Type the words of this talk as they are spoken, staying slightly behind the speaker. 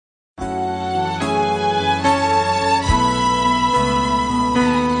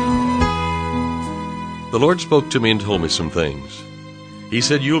Lord spoke to me and told me some things. He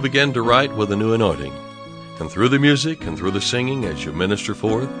said, you'll begin to write with a new anointing. And through the music and through the singing as you minister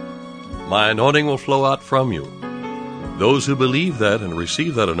forth, my anointing will flow out from you. Those who believe that and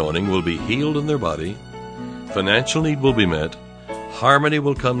receive that anointing will be healed in their body. Financial need will be met. Harmony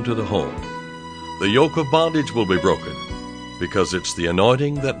will come to the home. The yoke of bondage will be broken, because it's the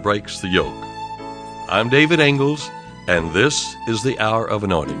anointing that breaks the yoke. I'm David Engels, and this is the Hour of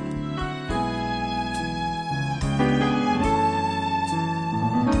Anointing.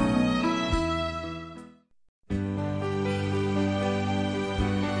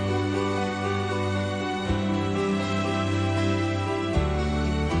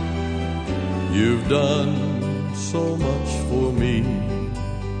 You've done so much for me.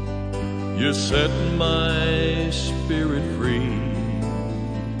 You set my spirit free.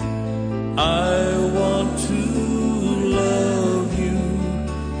 I want to love you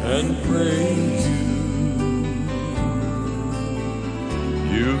and praise you.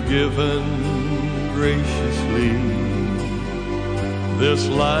 You've given graciously this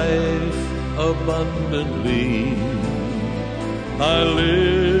life abundantly. I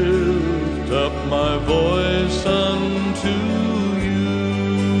lift up my voice unto you.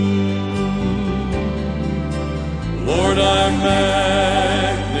 Lord, I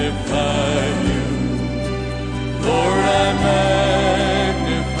magnify you. Lord, I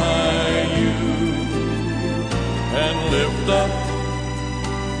magnify you and lift up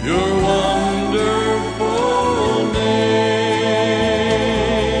your wonderful name.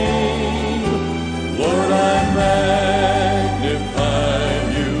 Lord, I magnify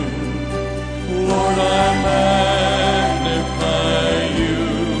you. Lord, I magnify you.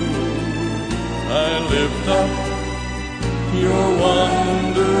 I lift up your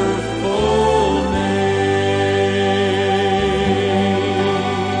wonderful name.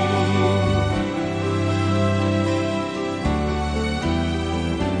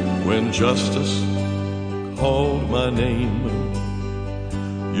 When justice called my name,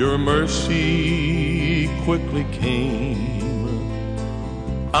 your mercy quickly came.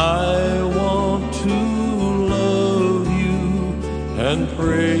 I want to love you and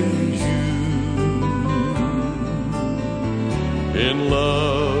praise you. In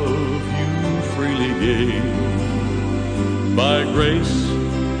love you freely gave, by grace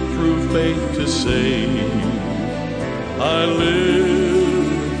through faith to save. I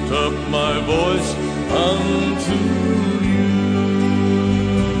lift up my voice unto you.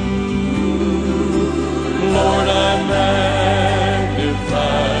 Lord, I magnify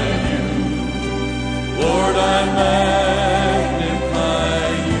you. Lord, I magnify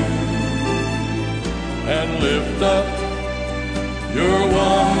you and lift up your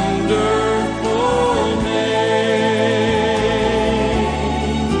wonderful name.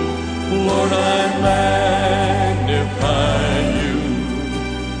 Lord, I magnify you.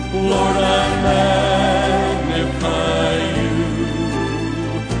 Lord, I magnify you.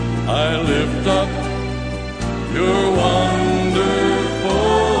 I lift up your wonderful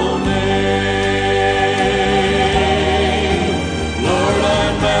name. Lord,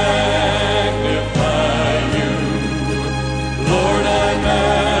 I magnify you. Lord, I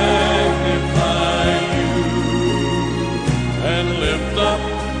magnify you and lift up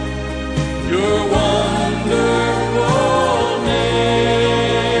your wonderful name.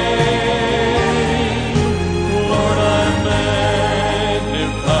 Lord, I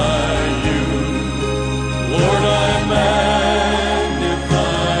magnify you. Lord, I magnify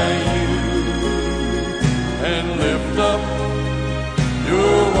you and lift up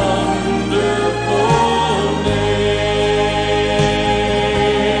your wonderful name.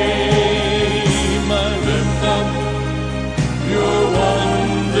 I lift up your wonderful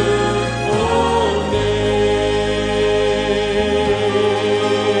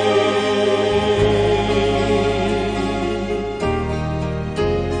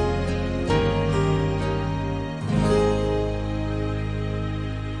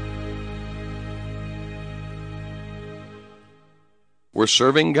We're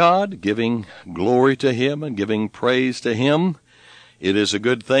serving God, giving glory to Him and giving praise to Him. It is a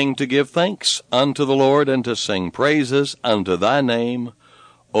good thing to give thanks unto the Lord and to sing praises unto thy name,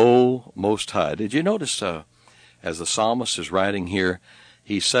 O Most High. Did you notice as the psalmist is writing here,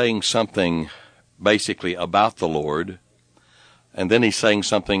 he's saying something basically about the Lord, and then he's saying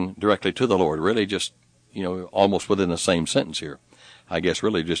something directly to the Lord, really just, almost within the same sentence here. I guess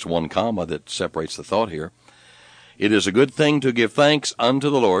really just one comma that separates the thought here. It is a good thing to give thanks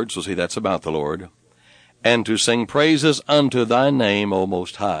unto the Lord, so see, that's about the Lord, and to sing praises unto thy name, O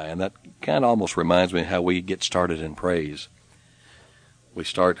Most High. And that kind of almost reminds me how we get started in praise. We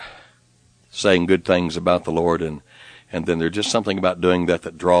start saying good things about the Lord, and then there's just something about doing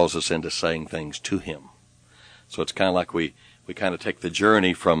that draws us into saying things to Him. So it's kind of like we kind of take the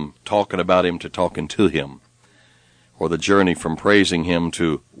journey from talking about Him to talking to Him, or the journey from praising Him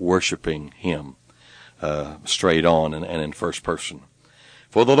to worshiping Him, straight on and in first person.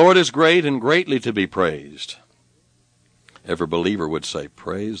 For the Lord is great and greatly to be praised. Every believer would say,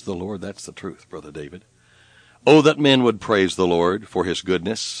 praise the Lord. That's the truth, Brother David. Oh, that men would praise the Lord for His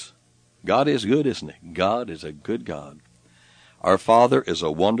goodness. God is good, isn't He? God is a good God. Our Father is a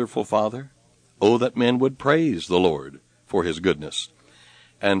wonderful Father. Oh, that men would praise the Lord for His goodness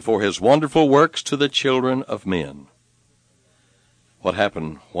and for His wonderful works to the children of men. What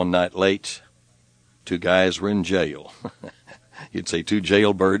happened one night late? 2 guys were in jail. You'd say 2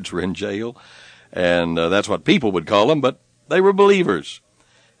 jailbirds were in jail, and that's what people would call them, but they were believers.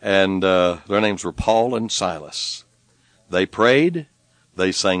 And their names were Paul and Silas. They prayed,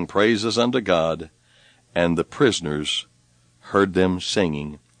 they sang praises unto God, and the prisoners heard them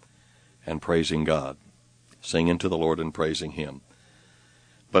singing and praising God, singing to the Lord and praising Him.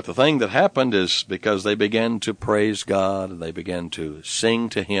 But the thing that happened is, because they began to praise God and they began to sing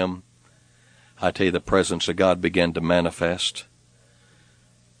to Him, I tell you, the presence of God began to manifest.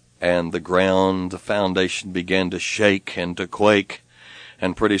 And the ground, the foundation began to shake and to quake.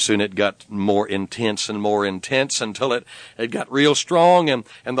 And pretty soon it got more intense and more intense until it got real strong, and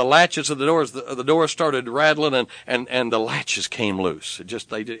the latches of the doors started rattling, and the latches came loose. It just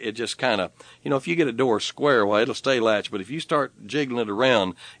kind of, if you get a door square, well, it'll stay latched, but if you start jiggling it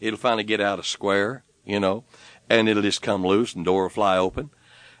around, it'll finally get out of square, and it'll just come loose and door will fly open.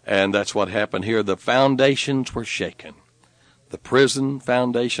 And that's what happened here. The foundations were shaken. The prison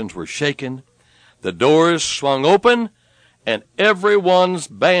foundations were shaken. The doors swung open, and everyone's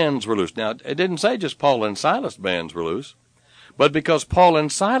bands were loose. Now, it didn't say just Paul and Silas' bands were loose, but because Paul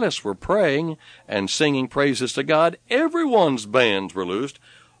and Silas were praying and singing praises to God, everyone's bands were loosed.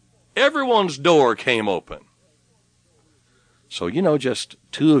 Everyone's door came open. So, just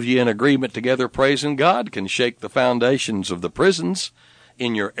 2 of you in agreement together praising God can shake the foundations of the prisons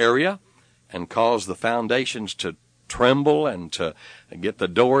in your area and cause the foundations to tremble and to get the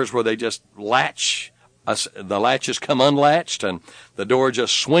doors where they just latch. The latches come unlatched and the door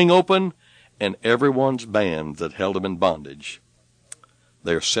just swing open, and everyone's band that held them in bondage,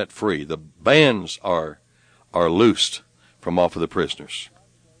 they're set free. The bands are loosed from off of the prisoners.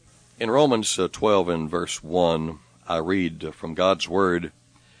 In Romans 12 and verse 1, I read from God's Word,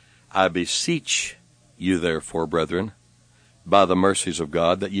 I beseech you therefore, brethren, by the mercies of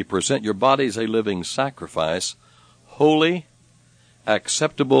God, that ye present your bodies a living sacrifice, holy,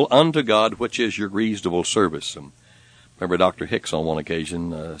 acceptable unto God, which is your reasonable service. And remember, Dr. Hicks on one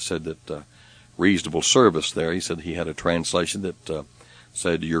occasion said that reasonable service there, he said he had a translation that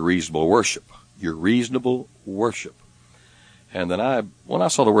said your reasonable worship. Your reasonable worship. And then when I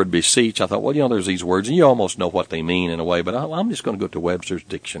saw the word beseech, I thought, well, there's these words, and you almost know what they mean in a way, but I'm just going to go to Webster's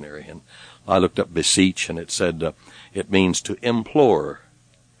dictionary. And I looked up beseech, and it said it means to implore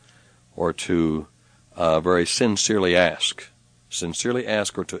or to very sincerely ask. Sincerely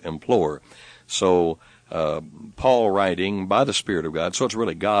ask or to implore. So Paul writing by the Spirit of God, so it's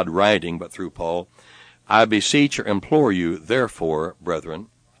really God writing, but through Paul, I beseech or implore you, therefore, brethren,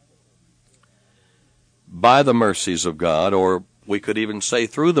 by the mercies of God, or we could even say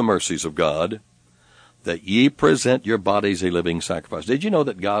through the mercies of God, that ye present your bodies a living sacrifice. Did you know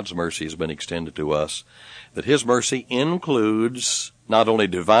that God's mercy has been extended to us? That His mercy includes not only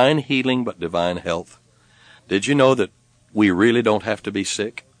divine healing, but divine health. Did you know that we really don't have to be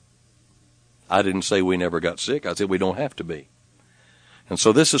sick? I didn't say we never got sick. I said we don't have to be. And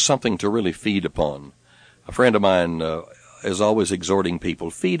so this is something to really feed upon. A friend of mine is always exhorting people,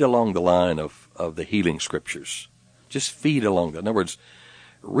 feed along the line of the healing scriptures. Just feed along that. In other words,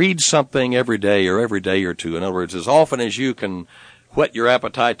 read something every day or every day or two. In other words, as often as you can whet your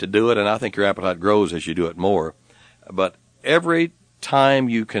appetite to do it, and I think your appetite grows as you do it more, but every time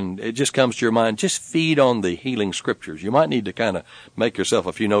you can, it just comes to your mind, just feed on the healing scriptures. You might need to kind of make yourself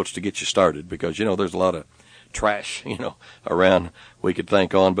a few notes to get you started, because, there's a lot of trash, around we could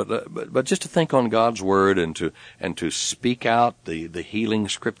think on, but just to think on God's Word and to speak out the healing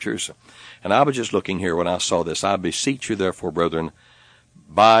scriptures. And I was just looking here when I saw this. I beseech you therefore, brethren,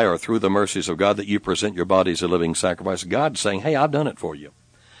 by or through the mercies of God, that you present your bodies a living sacrifice. God's saying, hey, I've done it for you.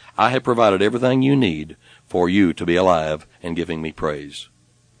 I have provided everything you need for you to be alive and giving me praise.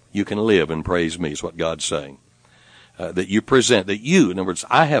 You can live and praise me is what God's saying. That you present, that you, in other words,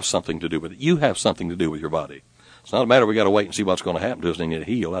 I have something to do with it. You have something to do with your body. It's not a matter we got to wait and see what's going to happen to us and get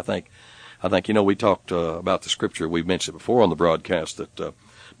healed. I think we talked about the scripture. We've mentioned it before on the broadcast that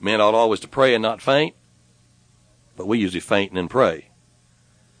Men ought always to pray and not faint, but we usually faint and then pray.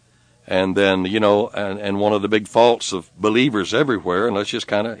 And then, and one of the big faults of believers everywhere, and let's just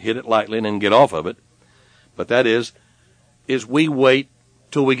kind of hit it lightly and then get off of it, but that is we wait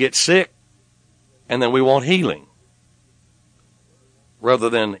till we get sick and then we want healing, rather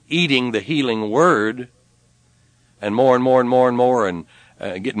than eating the healing word and more and more and more and more and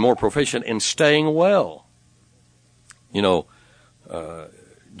getting more proficient in staying well.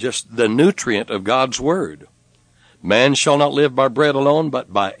 Just the nutrient of God's word. Man shall not live by bread alone,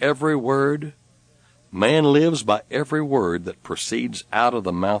 but by every word. Man lives by every word that proceeds out of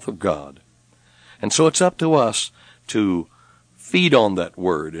the mouth of God. And so it's up to us to feed on that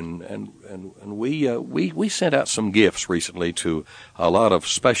word. And we sent out some gifts recently to a lot of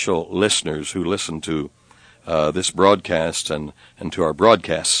special listeners who listen to this broadcast and to our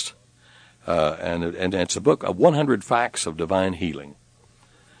broadcast. And it's a book of 100 Facts of Divine Healing.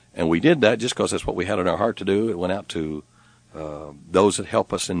 And we did that just because that's what we had in our heart to do. It went out to those that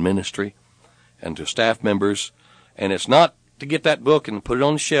help us in ministry and to staff members. And it's not to get that book and put it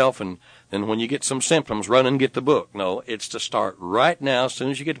on the shelf and then when you get some symptoms, run and get the book. No, it's to start right now. As soon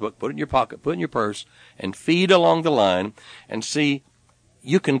as you get the book, put it in your pocket, put it in your purse, and feed along the line and see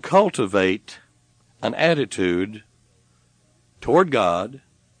you can cultivate an attitude toward God,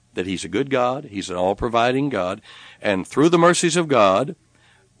 that He's a good God, He's an all-providing God, and through the mercies of God,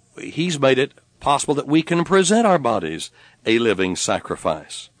 He's made it possible that we can present our bodies a living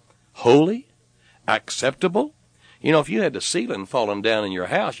sacrifice. Holy, acceptable. If you had the ceiling falling down in your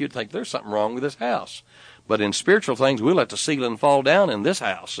house, you'd think there's something wrong with this house. But in spiritual things, we'll let the ceiling fall down in this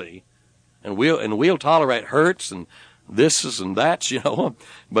house, see? And we'll tolerate hurts and thises and that's,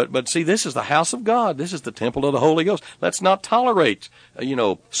 But see, this is the house of God. This is the temple of the Holy Ghost. Let's not tolerate,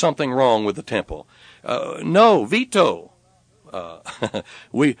 something wrong with the temple. No, veto.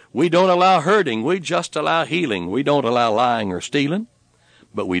 We don't allow hurting. We just allow healing. We don't allow lying or stealing,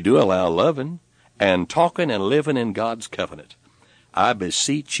 but we do allow loving and talking and living in God's covenant. I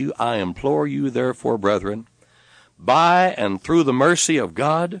beseech you, I implore you, therefore, brethren, by and through the mercy of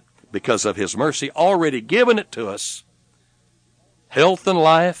God, because of His mercy already given it to us, health and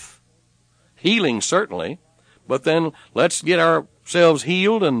life, healing certainly, but then let's get ourselves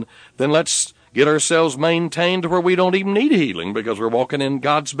healed and then let's get ourselves maintained to where we don't even need healing because we're walking in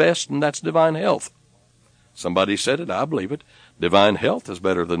God's best, and that's divine health. Somebody said it, I believe it. Divine health is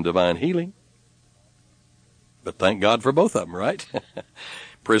better than divine healing. But thank God for both of them, right?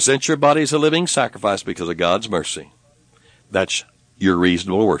 Present your bodies a living sacrifice because of God's mercy. That's your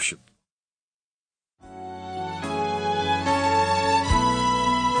reasonable worship.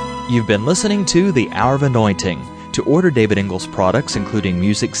 You've been listening to The Hour of Anointing. To order David Ingles products, including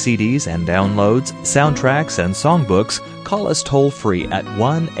music CDs and downloads, soundtracks, and songbooks, call us toll-free at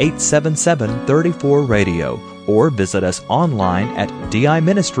 1-877-34-RADIO or visit us online at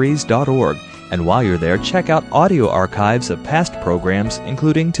diministries.org. And while you're there, check out audio archives of past programs,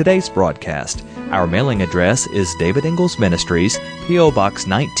 including today's broadcast. Our mailing address is David Ingles Ministries, P.O. Box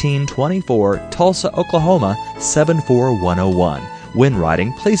 1924, Tulsa, Oklahoma 74101. When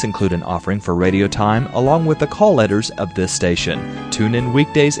writing, please include an offering for radio time along with the call letters of this station. Tune in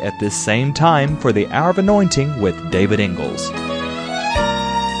weekdays at this same time for the Hour of Anointing with David Ingles. Go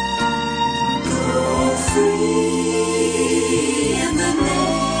free in the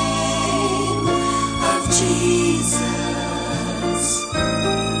name of Jesus.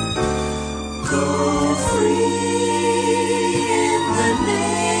 Go free in the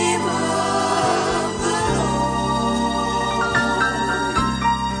name of the Lord.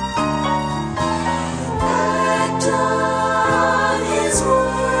 Act on His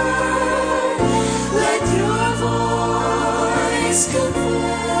word. Let your voice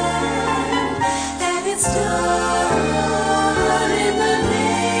confirm that it's done.